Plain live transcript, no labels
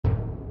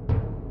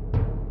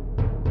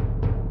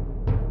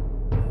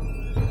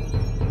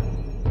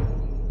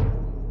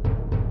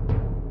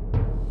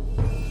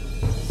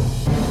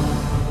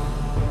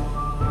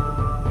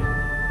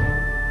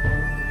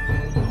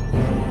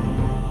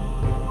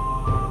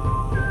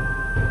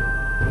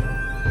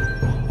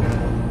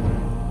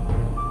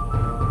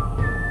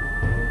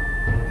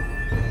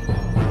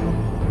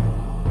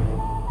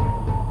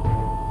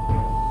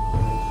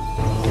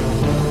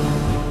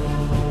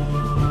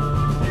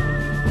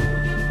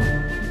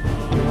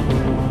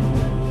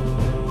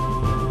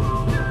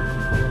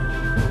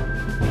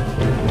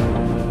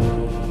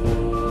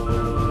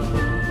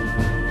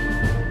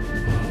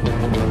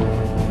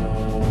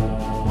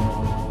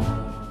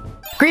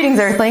Greetings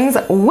Earthlings,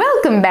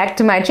 welcome back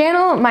to my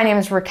channel. My name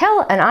is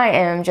Raquel and I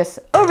am just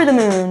over the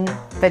moon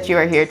that you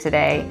are here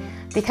today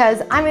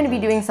because I'm going to be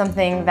doing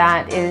something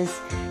that is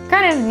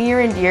kind of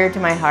near and dear to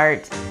my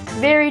heart.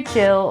 Very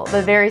chill,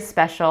 but very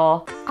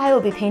special. I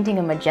will be painting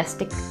a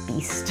majestic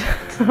beast.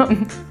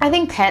 I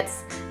think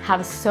pets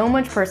have so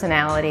much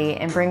personality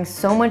and bring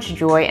so much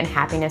joy and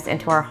happiness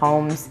into our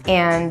homes,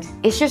 and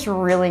it's just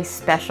really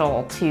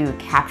special to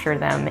capture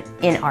them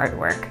in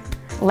artwork.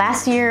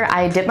 Last year,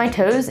 I dipped my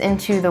toes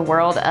into the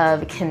world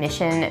of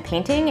commission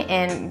painting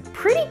and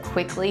pretty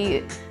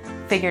quickly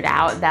figured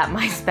out that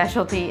my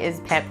specialty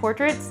is pet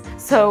portraits.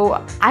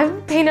 So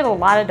I've painted a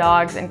lot of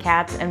dogs and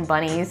cats and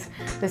bunnies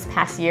this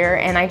past year,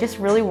 and I just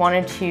really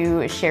wanted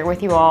to share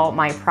with you all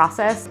my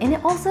process. And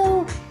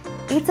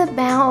it's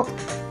about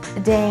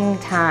dang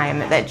time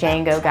that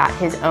Django got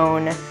his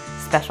own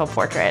special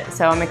portrait.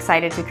 So I'm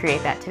excited to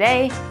create that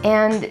today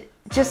and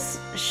just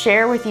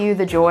share with you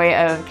the joy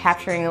of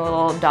capturing a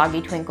little doggy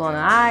twinkle in the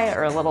eye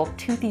or a little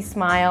toothy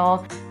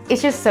smile.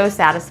 It's just so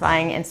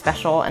satisfying and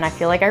special, and I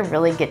feel like I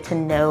really get to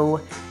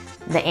know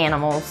the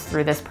animals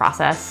through this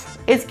process.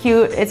 It's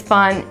cute, it's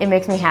fun, it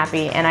makes me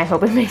happy, and I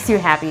hope it makes you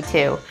happy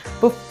too.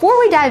 Before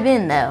we dive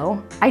in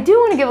though, I do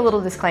want to give a little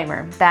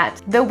disclaimer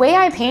that the way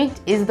I paint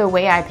is the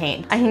way I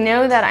paint. I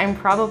know that I'm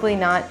probably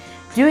not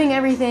doing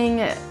everything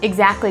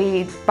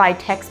exactly by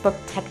textbook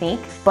technique,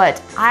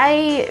 but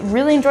I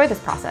really enjoy this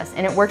process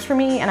and it works for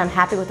me and I'm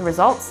happy with the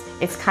results.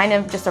 It's kind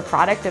of just a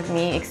product of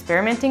me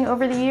experimenting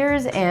over the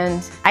years,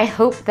 and I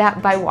hope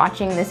that by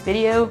watching this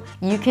video,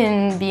 you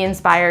can be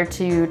inspired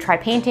to try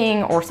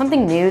painting or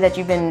something new that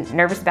you've been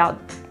nervous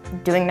about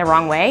doing the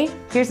wrong way.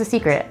 Here's the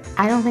secret.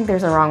 I don't think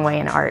there's a wrong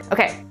way in art.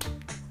 Okay,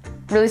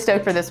 really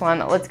stoked for this one.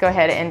 Let's go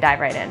ahead and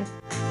dive right in.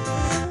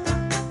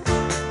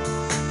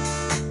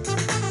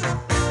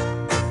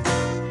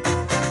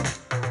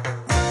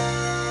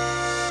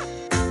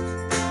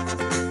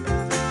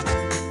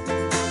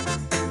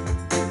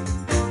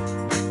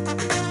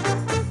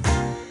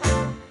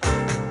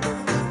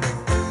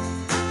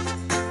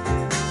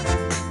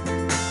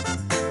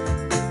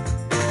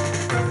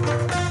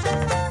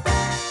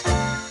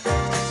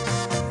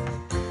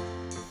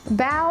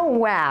 Bow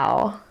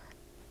wow.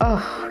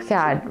 Oh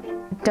God,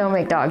 don't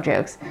make dog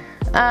jokes.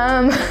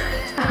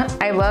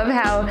 I love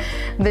how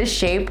the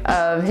shape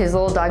of his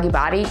little doggy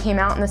body came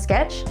out in the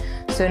sketch.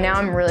 So now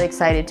I'm really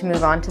excited to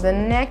move on to the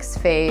next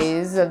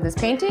phase of this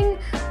painting,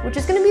 which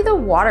is gonna be the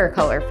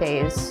watercolor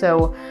phase.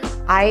 So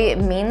I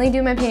mainly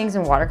do my paintings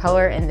in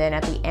watercolor, and then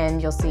at the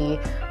end you'll see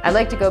I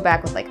like to go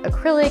back with like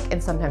acrylic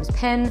and sometimes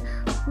pen.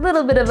 A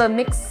little bit of a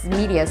mixed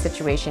media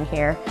situation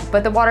here,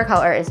 but the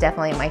watercolor is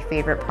definitely my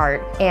favorite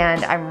part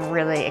and I'm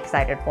really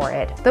excited for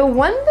it. The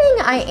one thing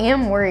I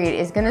am worried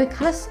is gonna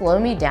kind of slow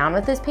me down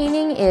with this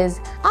painting is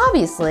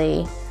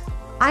obviously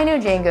I know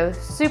Django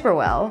super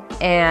well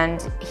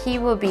and he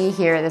will be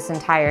here this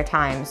entire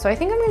time. So I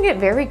think I'm gonna get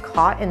very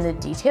caught in the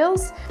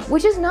details,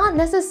 which is not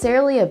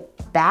necessarily a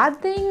bad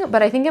thing,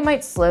 but I think it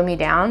might slow me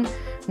down.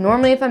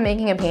 Normally if I'm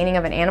making a painting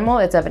of an animal,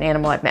 it's of an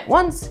animal I've met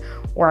once,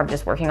 or I'm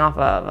just working off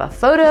of a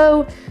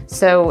photo.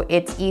 So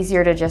it's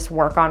easier to just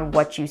work on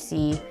what you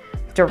see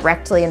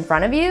directly in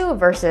front of you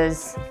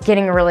versus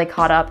getting really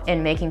caught up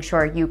in making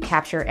sure you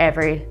capture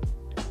every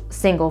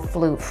single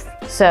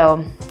floof.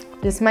 So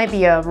this might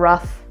be a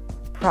rough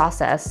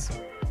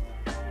process.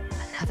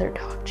 Another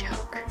dog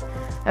joke.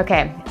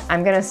 Okay,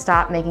 I'm gonna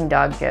stop making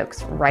dog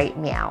jokes right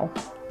meow.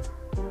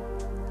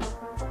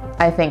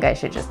 I think I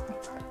should just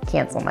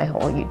cancel my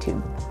whole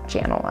YouTube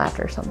channel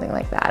after something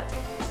like that.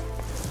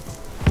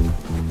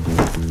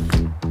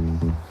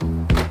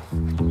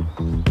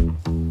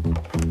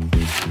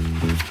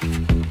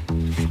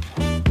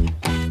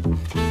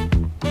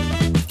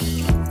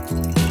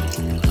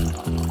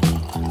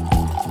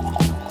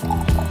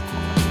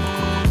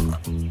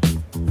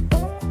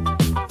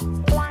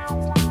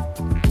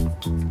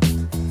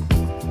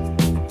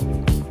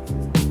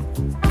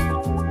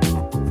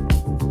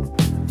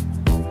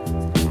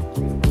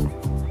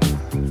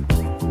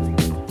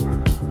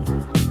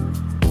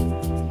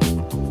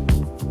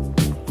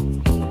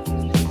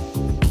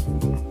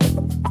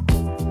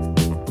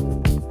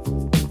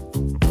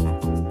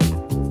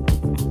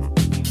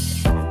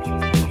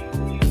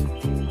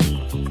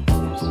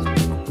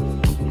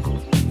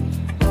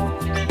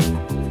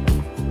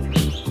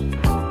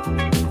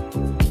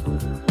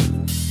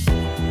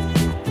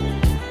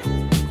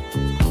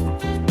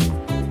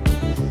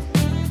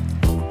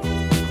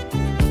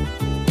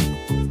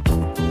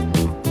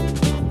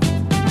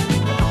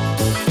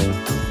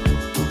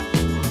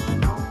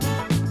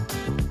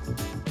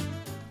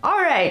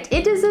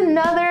 It is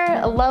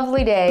another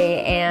lovely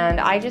day and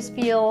I just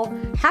feel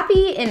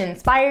happy and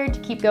inspired to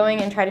keep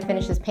going and try to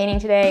finish this painting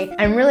today.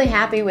 I'm really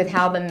happy with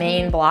how the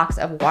main blocks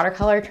of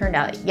watercolor turned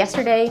out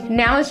yesterday.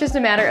 Now it's just a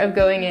matter of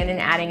going in and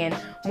adding in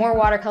more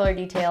watercolor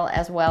detail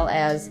as well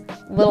as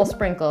little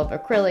sprinkle of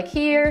acrylic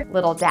here,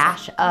 little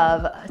dash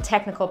of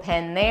technical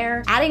pen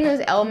there. Adding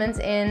those elements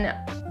in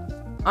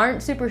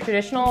aren't super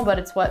traditional, but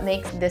it's what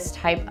makes this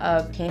type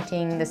of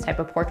painting, this type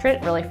of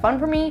portrait really fun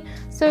for me.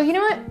 So you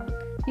know what?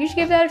 you should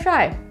give that a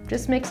try.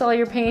 Just mix all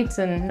your paints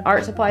and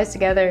art supplies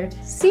together.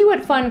 See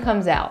what fun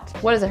comes out.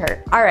 What does it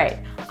hurt? All right,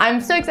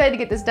 I'm so excited to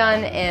get this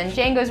done, and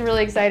Django's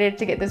really excited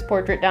to get this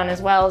portrait done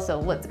as well, so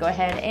let's go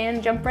ahead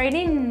and jump right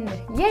in.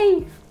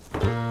 Yay!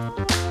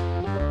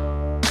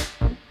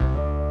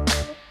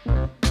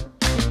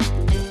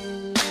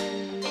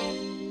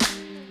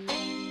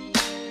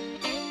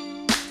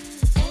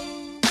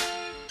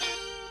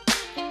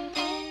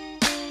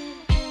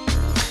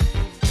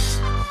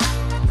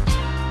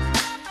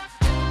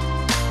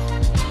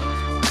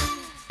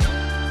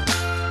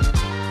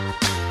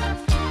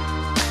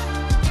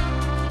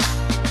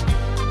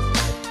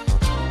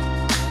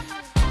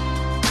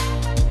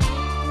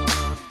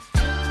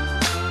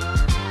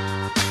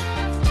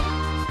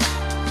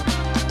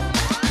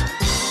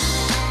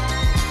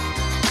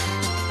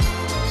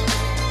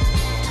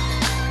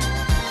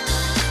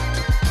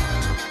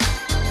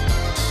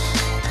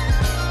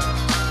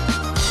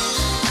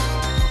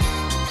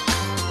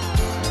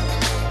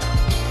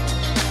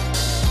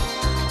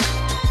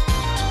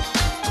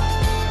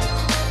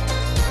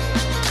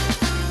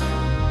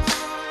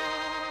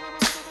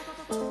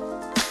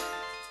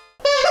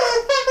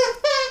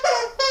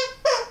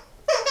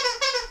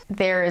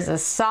 There is a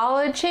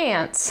solid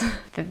chance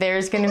that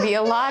there's going to be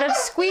a lot of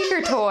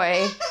squeaker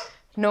toy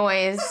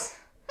noise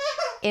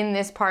in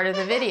this part of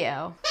the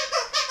video.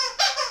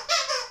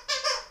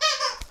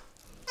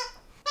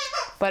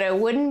 But it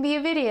wouldn't be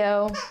a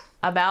video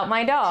about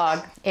my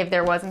dog if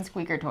there wasn't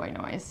squeaker toy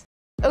noise.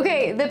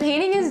 Okay, the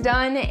painting is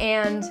done,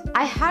 and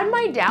I had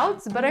my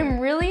doubts, but I'm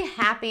really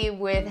happy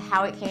with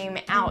how it came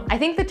out. I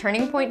think the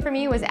turning point for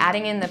me was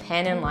adding in the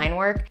pen and line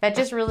work. That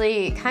just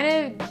really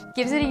kind of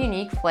gives it a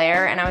unique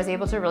flair, and I was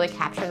able to really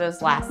capture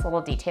those last little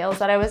details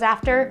that I was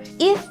after.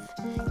 If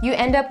you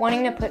end up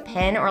wanting to put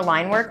pen or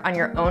line work on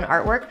your own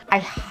artwork, I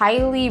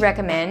highly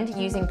recommend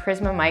using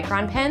Prisma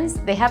Micron pens.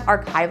 They have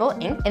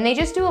archival ink, and they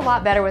just do a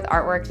lot better with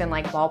artwork than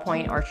like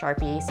ballpoint or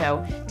Sharpie.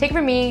 So take it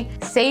from me,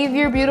 save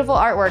your beautiful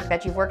artwork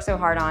that you've worked so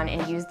hard on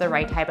and use the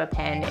right type of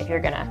pen if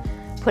you're gonna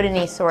put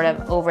any sort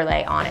of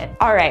overlay on it.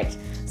 All right,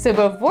 so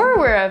before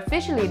we're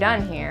officially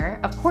done here,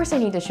 of course I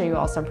need to show you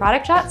all some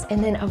product shots,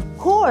 and then of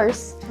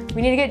course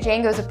we need to get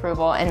Django's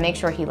approval and make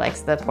sure he likes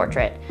the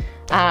portrait.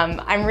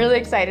 I'm really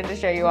excited to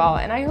show you all,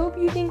 and I hope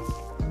you think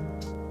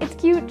it's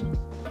cute.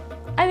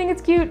 I think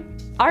it's cute.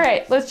 All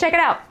right, let's check it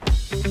out.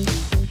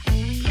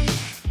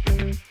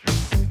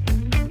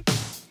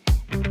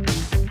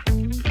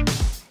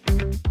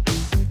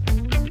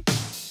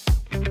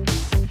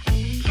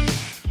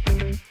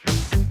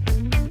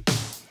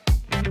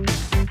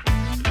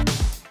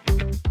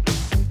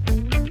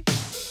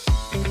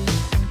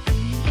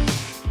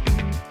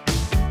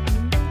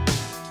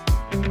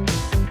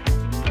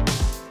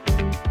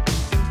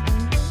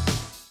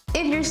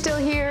 If you're still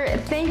here,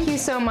 thank you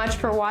so much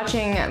for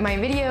watching my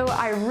video.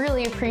 I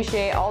really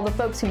appreciate all the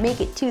folks who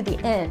make it to the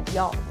end.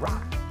 Y'all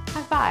rock.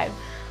 High five.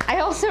 I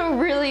also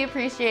really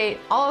appreciate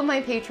all of my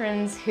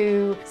patrons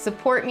who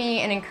support me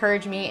and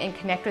encourage me and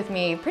connect with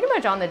me pretty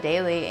much on the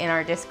daily in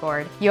our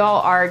Discord.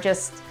 Y'all are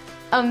just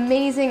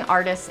amazing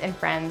artists and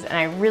friends, and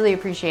I really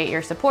appreciate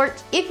your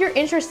support. If you're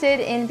interested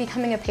in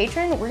becoming a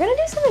patron, we're gonna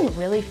do something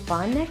really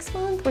fun next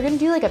month. We're gonna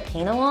do like a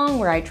paint along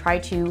where I try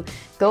to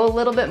go a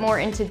little bit more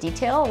into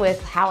detail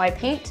with how I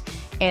paint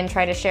and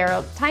try to share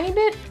a tiny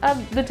bit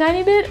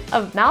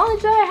of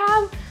knowledge that I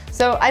have.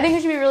 So I think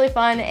it should be really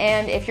fun,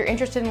 and if you're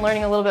interested in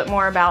learning a little bit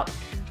more about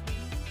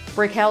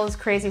Raquel's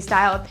crazy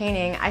style of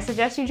painting, I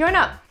suggest you join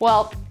up.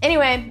 Well,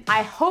 anyway,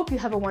 I hope you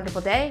have a wonderful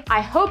day.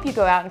 I hope you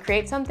go out and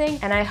create something,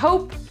 and I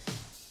hope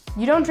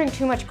you don't drink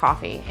too much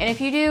coffee. And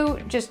if you do,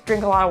 just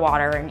drink a lot of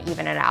water and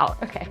even it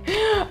out. Okay.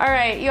 All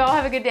right, you all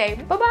have a good day.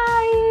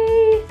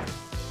 Bye-bye.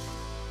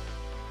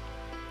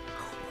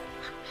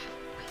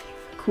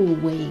 Cool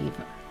wave.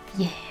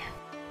 Yeah.